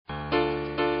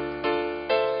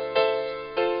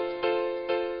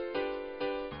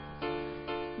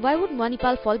Why would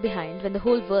Manipal fall behind when the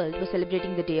whole world was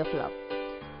celebrating the Day of Love?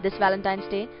 This Valentine's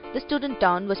Day, the student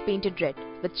town was painted red,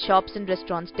 with shops and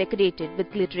restaurants decorated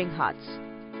with glittering hearts.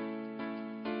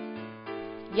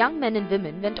 Young men and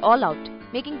women went all out,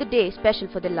 making the day special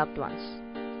for their loved ones.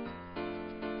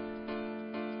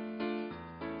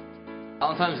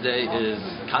 Valentine's Day is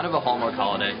kind of a hallmark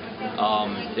holiday.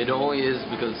 It only is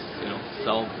because,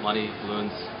 sell money,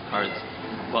 balloons, cards.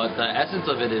 But the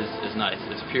essence of it is nice.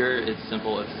 It's pure, it's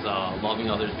simple, it's loving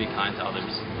others, be kind to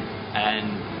others. And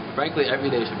frankly,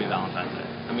 every day should be Valentine's Day.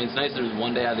 I mean, it's nice there's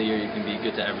one day out of the year you can be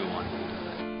good to everyone.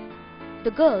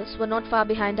 The girls were not far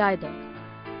behind either.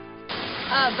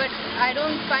 But I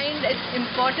don't find it's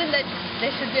important that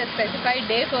there should be a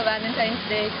specified day for Valentine's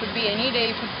Day. It could be any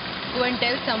day. You could go and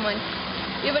tell someone.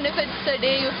 Even if it's a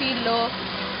day you feel low,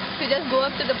 you just go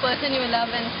up to the person you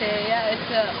love and say, yeah, it's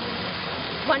a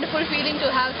wonderful feeling to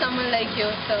have someone like you.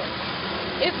 So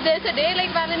if there's a day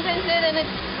like Valentine's Day, then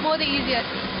it's more the easier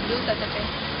to do such a thing.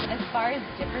 As far as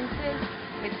differences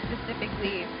with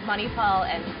specifically Manipal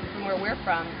and from where we're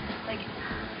from,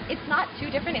 it's not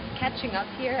too different. It's catching up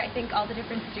here. I think all the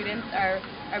different students are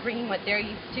bringing what they're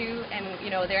used to and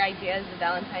their ideas of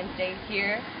Valentine's Day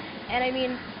here. And I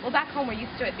mean, well, back home we're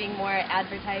used to it being more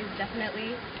advertised.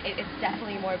 Definitely, it's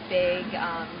definitely more big.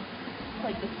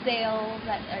 Like the sales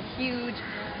that are huge.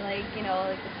 Like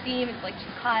the theme is like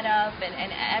just caught up, and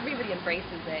everybody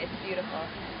embraces it. It's beautiful.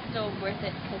 So worth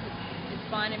it because it's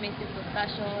fun. It makes you feel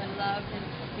special and loved, and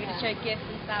you can share gifts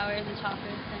and flowers and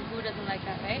chocolates. And who doesn't like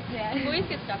that, right? Yeah. And boys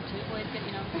get stuff too. Boys get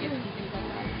gifts and things like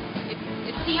that.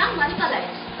 For the young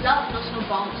Manipalites, love knows no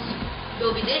bounds.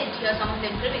 Though we did hear some of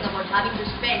them cribbing about having to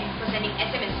spend for sending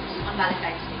SMSs on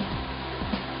Valentine's Day.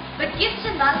 But gifts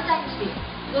and Valentine's Day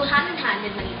go hand in hand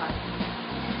in Manipal.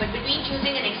 But between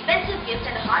choosing an expensive gift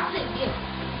and a heartfelt gift,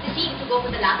 they seem to go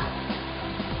for the latter.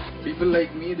 People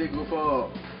like me, they go for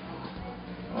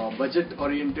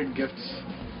budget-oriented gifts,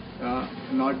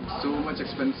 not so much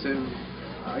expensive.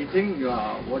 I think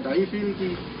what I feel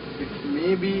it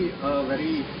may be a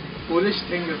very foolish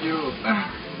thing if you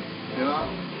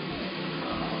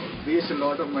waste a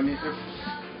lot of money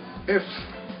if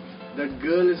that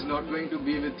girl is not going to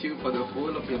be with you for the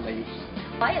whole of your life.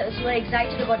 Buyers were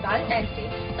excited about Valentine's Day,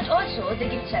 but also the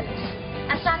gift sellers.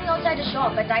 I'm standing outside a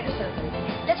shop at Tiger Circle.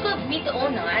 Let's go meet the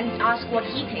owner and ask what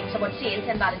he thinks about sales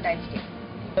and Valentine's Day.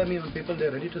 I mean, people,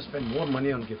 they're ready to spend more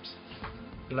money on gifts.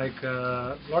 Like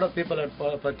a lot of people have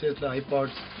purchased the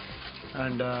iPods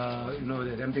and the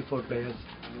MP4 players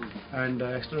and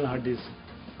external hard disks.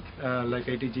 Like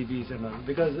 80 GBs and all,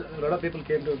 because a lot of people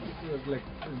came to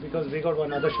because we got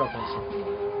one other shop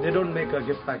also. They don't make a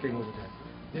gift packing over there.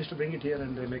 They used to bring it here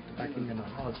and they make the packing and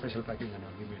all special packing and all.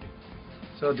 We made it.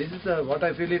 So this is what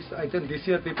I feel is. I think this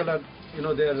year people are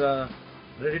they're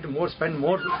ready to spend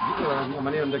more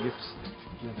money on the gifts.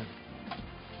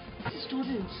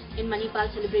 Students in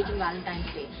Manipal celebrating Valentine's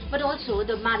Day, but also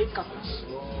the married couples.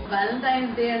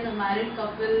 Valentine's Day as a married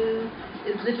couple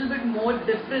is a little bit more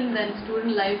different than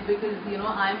student life because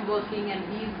I'm working and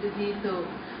he's busy, so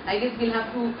I guess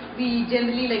we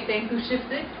generally tend to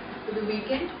shift it to the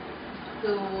weekend.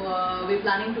 So we're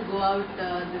planning to go out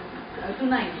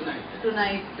tonight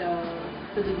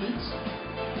to the beach.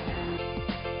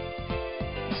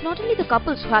 It's not only the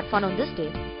couples who had fun on this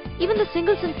day. Even the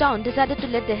singles in town decided to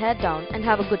let their hair down and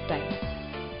have a good time.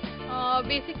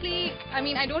 Basically,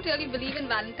 I don't really believe in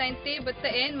Valentine's Day, but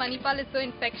the air in Manipal is so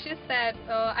infectious that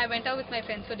I went out with my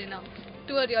friends for dinner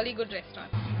to a really good restaurant.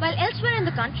 While elsewhere in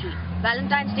the country,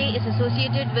 Valentine's Day is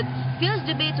associated with fierce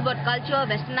debates about culture,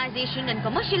 westernization and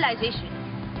commercialization.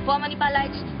 For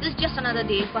Manipalites, this is just another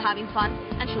day for having fun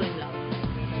and showing love.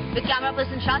 With camera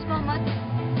person Shaz Mohammed,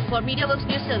 for MediaWorks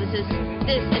News Services,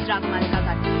 this is Raghumalika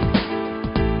Gatti.